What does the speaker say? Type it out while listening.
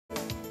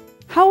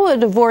How will a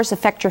divorce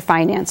affect your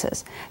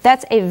finances?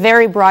 That's a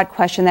very broad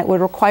question that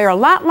would require a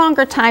lot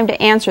longer time to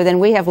answer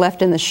than we have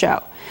left in the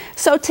show.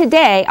 So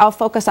today, I'll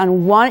focus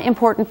on one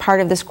important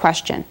part of this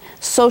question: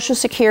 Social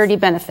Security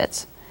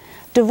benefits.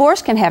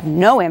 Divorce can have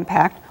no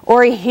impact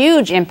or a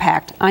huge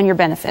impact on your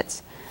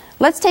benefits.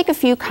 Let's take a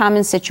few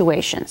common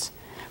situations.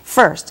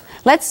 First,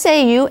 let's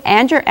say you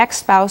and your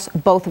ex-spouse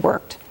both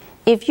worked.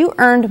 If you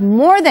earned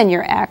more than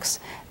your ex,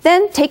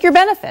 then take your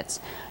benefits.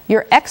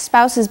 Your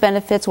ex-spouse's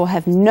benefits will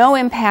have no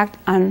impact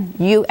on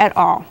you at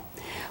all.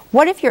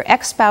 What if your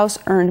ex-spouse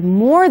earned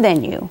more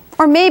than you,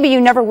 or maybe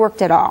you never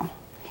worked at all?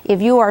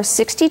 If you are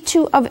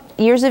 62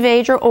 years of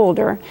age or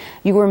older,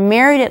 you were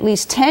married at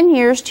least 10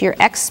 years to your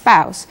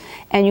ex-spouse,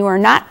 and you are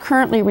not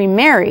currently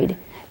remarried,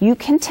 you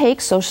can take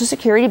Social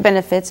Security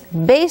benefits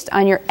based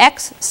on your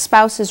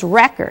ex-spouse's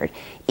record,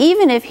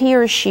 even if he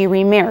or she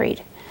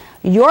remarried.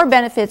 Your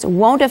benefits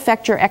won't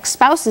affect your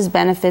ex-spouse's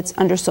benefits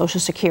under Social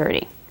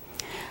Security.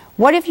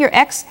 What if your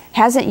ex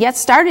hasn't yet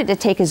started to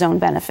take his own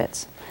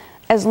benefits?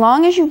 As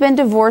long as you've been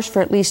divorced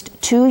for at least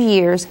 2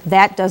 years,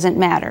 that doesn't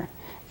matter.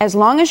 As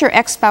long as your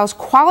ex-spouse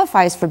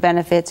qualifies for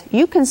benefits,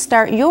 you can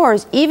start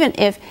yours even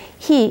if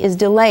he is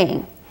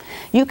delaying.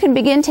 You can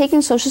begin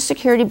taking Social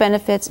Security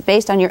benefits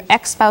based on your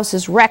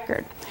ex-spouse's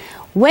record.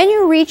 When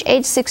you reach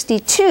age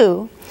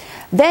 62,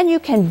 then you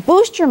can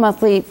boost your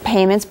monthly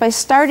payments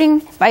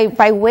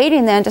by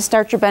waiting then to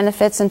start your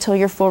benefits until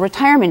your full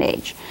retirement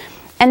age.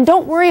 And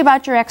don't worry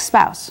about your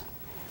ex-spouse.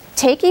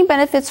 Taking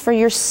benefits for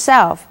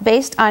yourself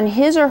based on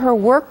his or her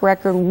work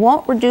record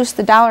won't reduce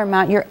the dollar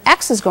amount your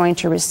ex is going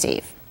to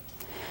receive.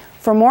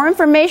 For more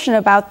information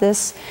about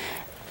this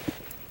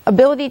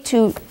ability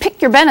to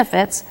pick your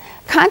benefits,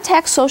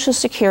 contact Social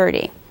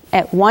Security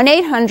at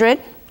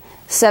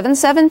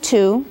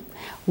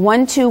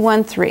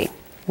 1-800-772-1213.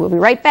 We'll be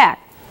right back.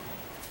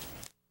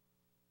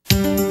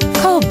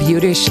 Call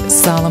Budish,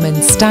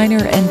 Solomon,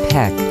 Steiner, and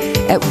Peck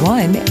at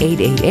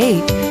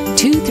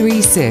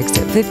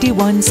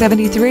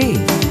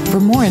 1-888-236-5173 for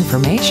more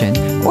information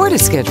or to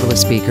schedule a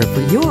speaker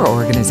for your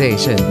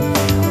organization.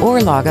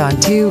 Or log on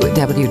to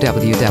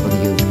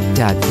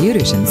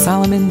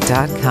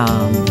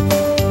www.budishandsolomon.com.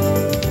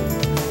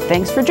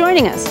 Thanks for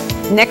joining us.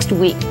 Next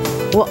week,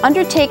 we'll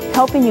undertake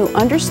helping you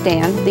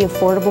understand the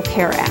Affordable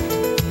Care Act.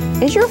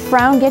 Is your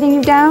frown getting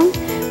you down?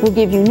 We'll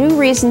give you new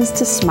reasons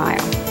to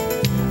smile.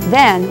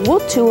 Then we'll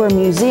tour a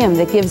museum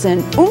that gives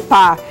an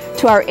oompa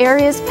to our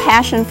area's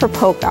passion for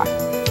polka.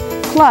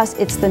 Plus,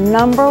 it's the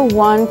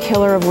 #1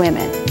 killer of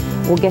women.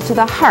 We'll get to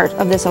the heart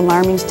of this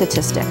alarming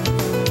statistic.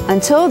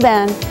 Until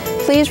then,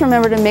 please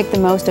remember to make the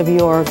most of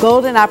your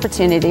golden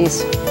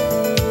opportunities.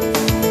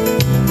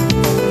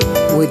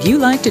 Would you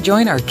like to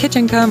join our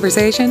kitchen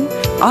conversation?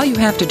 All you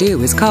have to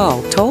do is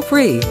call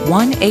toll-free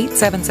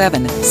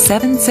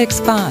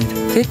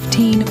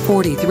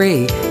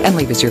 1-877-765-1543 and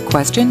leave us your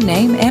question,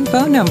 name, and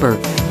phone number.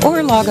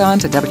 Or log on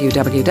to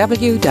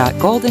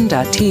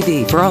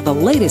www.golden.tv for all the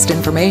latest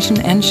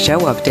information and show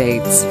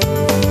updates.